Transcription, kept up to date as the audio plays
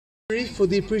For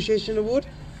the Appreciation Award.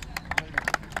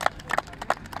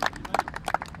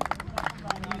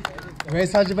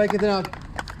 Where's Sajid Bhai Kitna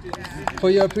for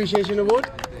your Appreciation Award?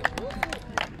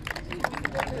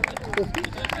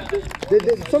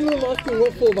 Some of them asking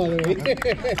what for, by the way.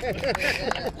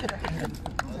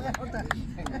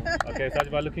 Okay, Sajid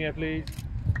Bhai, looking at please.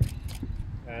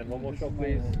 And one more shot,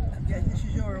 please. Yes, this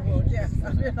is your award, yes.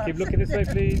 Keep looking this way,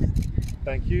 please.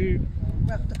 Thank you.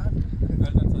 Well done.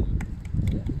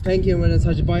 Thank you, Madam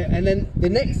Sajid Bhai. And then the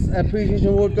next Appreciation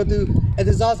Award goes to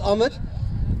Edizaz Ahmed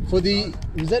for the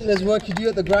relentless work you do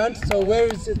at the ground. So where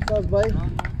is Edizaz Bhai?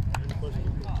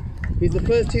 He's the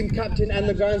first team captain and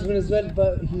the groundsman as well,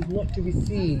 but he's not to be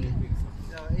seen.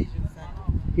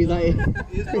 He's like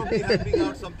he's probably helping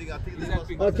out something. I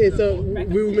think okay, so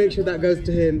we will make sure that goes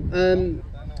to him.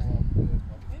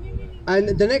 And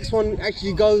the next one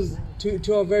actually goes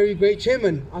to our very great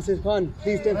chairman, Asif Khan.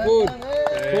 Please step forward for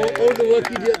all the work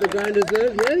you do at the ground as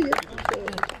well.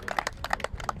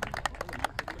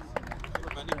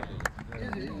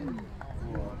 Yeah.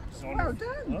 Well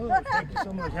done. Oh, thank you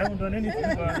so much. I haven't done anything,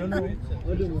 but I don't know.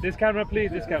 This camera,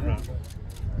 please. This camera.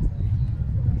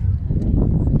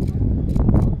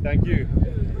 Thank you.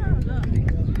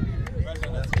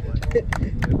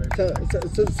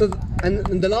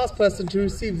 And the last person to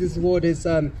receive this award is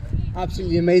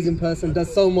absolutely amazing person,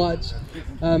 does so much,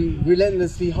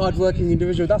 relentlessly hard-working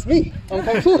individual. That's me. I'm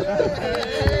quite cool.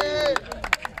 The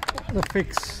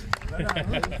fix.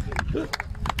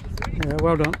 Yeah,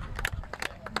 well done.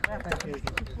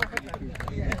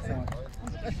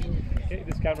 Okay,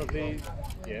 this camera, please.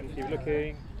 Yeah, keep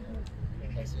looking.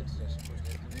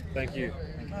 Thank you.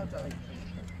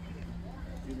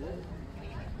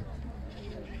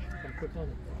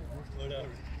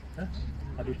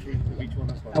 I do three to each one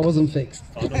as well. I wasn't fixed.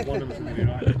 I know one of them is going to be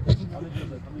right. I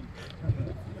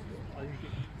think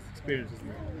experience, isn't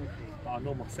it? I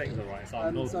know my settings are right, so I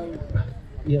know.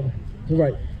 Yeah, you're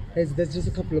right. There's just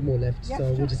a couple of more left,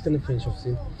 so we're just going to finish off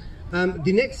soon.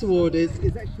 The next award is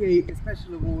actually a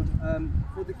special award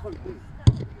for the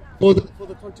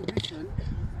contribution.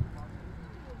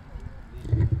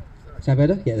 Is that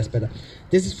better? Yeah, that's better.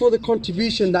 This is for the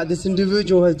contribution that this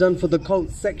individual has done for the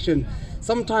cult section.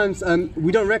 Sometimes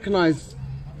we don't recognise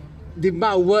the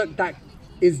amount of work that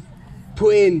is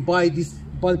put in by the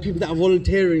people that are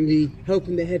voluntarily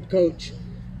helping the head coach,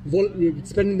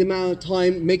 spending the amount of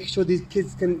time making sure these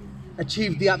kids can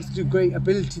achieve the absolute great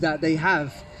ability that they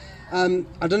have. I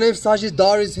don't know if Sajid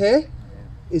Dar is here.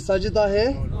 Is Sajid Dar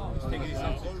here?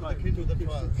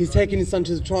 He's taking his son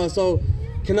to the trial. So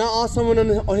can I ask someone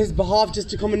on his behalf just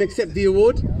to come and accept the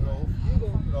award?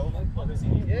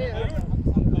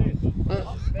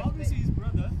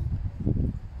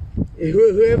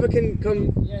 Whoever can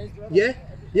come. Yeah?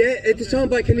 Yeah, it's a chance,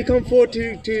 but can you come forward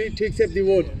to accept the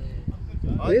award?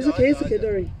 It's okay, don't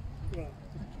worry.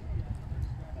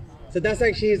 So that's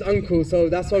actually his uncle, so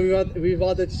that's why we've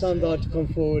asked Chandar to come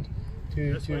forward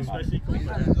to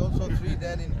There's also 3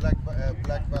 Dan in black belt.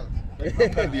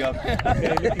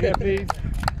 Okay, looking at please.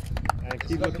 And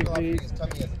keep looking, please.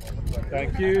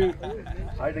 Thank you.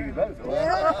 Thank you.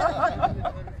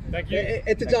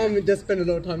 At the time, we just spend a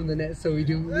lot of time in the net, so we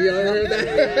are aware of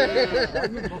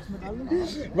that.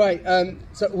 Right,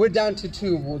 so we're down to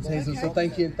 2 awards, Hazel, so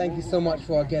thank you so much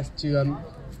for our guest to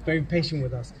very patient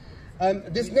with us.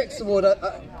 This next award,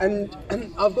 and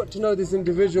I've got to know this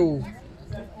individual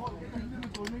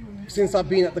since I've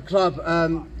been at the club.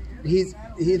 He's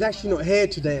actually not here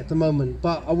today at the moment,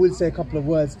 but I will say a couple of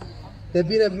words. They've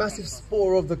been a massive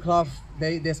supporter of the club.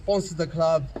 They sponsored the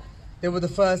club. They were the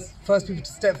first people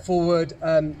to step forward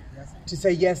to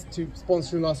say yes to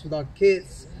sponsoring us with our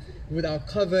kits, with our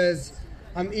covers,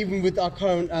 even with our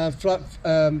current flood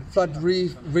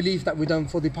relief that we've done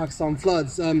for the Pakistan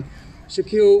floods.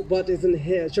 Shakil Butt isn't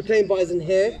here. Shakil Butt isn't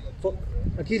here.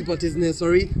 Akil Butt isn't here.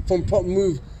 Sorry, from Prop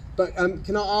Move. But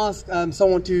can I ask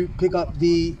someone to pick up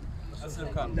the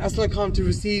Aslam Khan to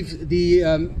receive the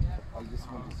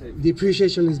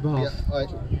appreciation on his behalf?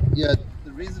 Yeah,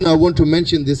 the reason I want to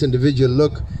mention this individual,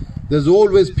 look, there's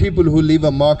always people who leave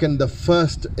a mark and the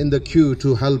first in the queue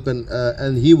to help,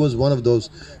 and he was one of those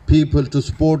people to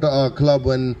support our club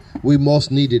when we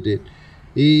most needed it.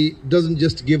 He doesn't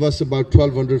just give us about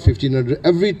 1,200, 1,500.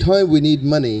 Every time we need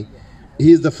money,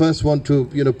 he's the first one to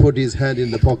put his hand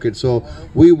in the pocket. So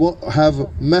we have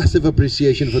massive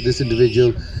appreciation for this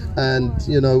individual, and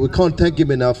we can't thank him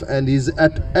enough. And he's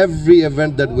at every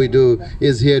event that we do,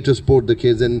 is here to support the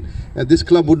kids. And this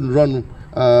club wouldn't run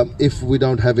if we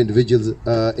don't have individuals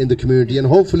in the community. And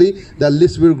hopefully that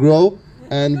list will grow,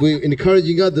 and we're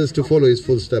encouraging others to follow his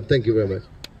footsteps. Thank you very much.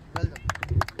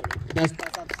 That's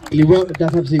absolutely Absolutely well.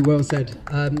 That's absolutely well said.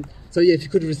 So yeah, if you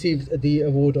could receive the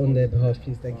award on their behalf,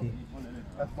 please. Thank you.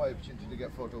 That's my opportunity to get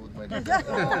a photo with my dad.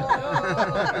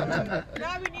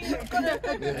 Now we need a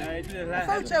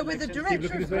photo with the Keep looking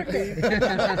director. this way, please.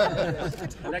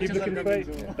 Keep looking this way.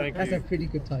 Thank That's a you. pretty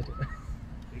good title.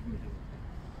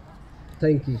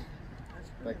 Thank you.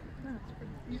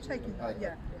 You taking that?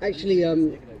 Yeah. Actually,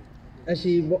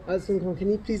 Azam Khan, can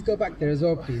you please go back there as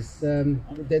well, please?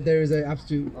 There is an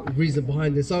absolute reason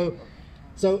behind this. So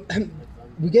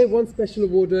we gave one special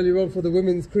award earlier on for the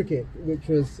women's cricket, which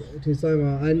was to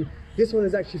Saima, and this one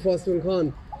is actually for Azam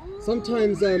Khan.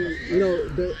 Sometimes, you know,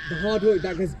 the hard work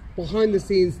that goes behind the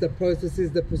scenes, the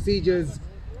processes, the procedures,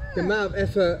 the amount of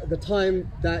effort, the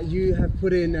time that you have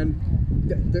put in, and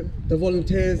the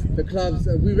volunteers, the clubs,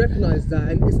 we recognise that,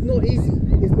 and it's not easy.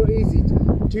 It's not easy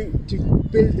to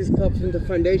build this club from the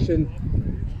foundation.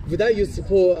 Without your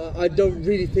support, I don't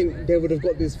really think they would have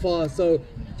got this far. So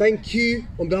thank you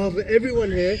on behalf of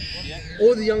everyone here,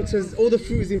 all the youngsters, all the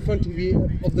fruits in front of you,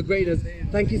 of the graders.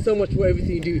 Thank you so much for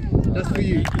everything you do. That's for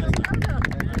you.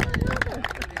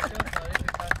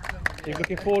 Keep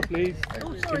looking forward, please.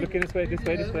 Keep looking this way, this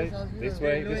way, this way, this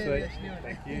way, this way.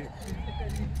 Thank you.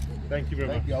 Thank you very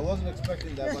much. Thank you. I wasn't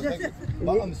expecting that, but thank you.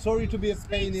 But I'm sorry to be a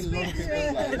pain in a lot of people's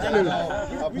lives. I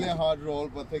know I play a hard role,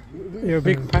 but thank you. You're a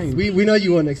big pain. We know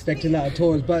you weren't expecting that at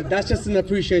all, but that's just an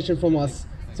appreciation from us.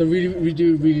 So we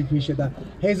do really appreciate that.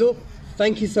 Hazel,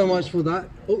 thank you so much for that.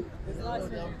 Oh,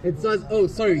 it's us. Oh,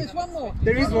 sorry. There's one more.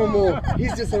 There is one more.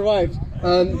 He's just arrived.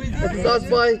 It's us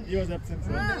by. He was absent,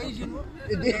 so.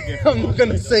 I'm not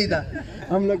gonna say that.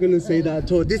 I'm not gonna say that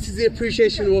at all. This is the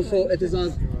appreciation award for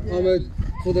Etizaz Ahmed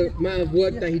for the amount of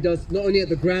work that he does, not only at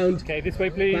the ground, Okay, this way,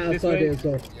 please. but This outside way. it as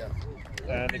well.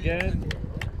 And again.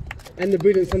 And the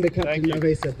brilliant Sunday captain, Thank you.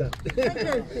 Nave said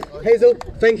that. Hazel,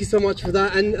 thank you so much for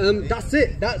that. And that's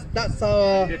it. That's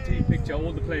our. Get team picture,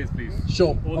 all the players, please.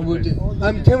 Sure, All I the will do.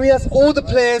 players. Can we ask all the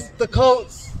players, the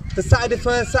Colts, the Saturday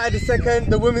first, Saturday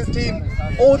second, the women's team,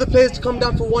 all the players to come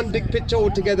down for one big picture all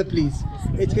together, please?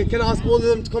 Can I ask all of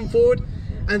them to come forward?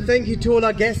 And thank you to all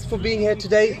our guests for being here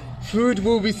today. Food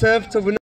will be served, so we're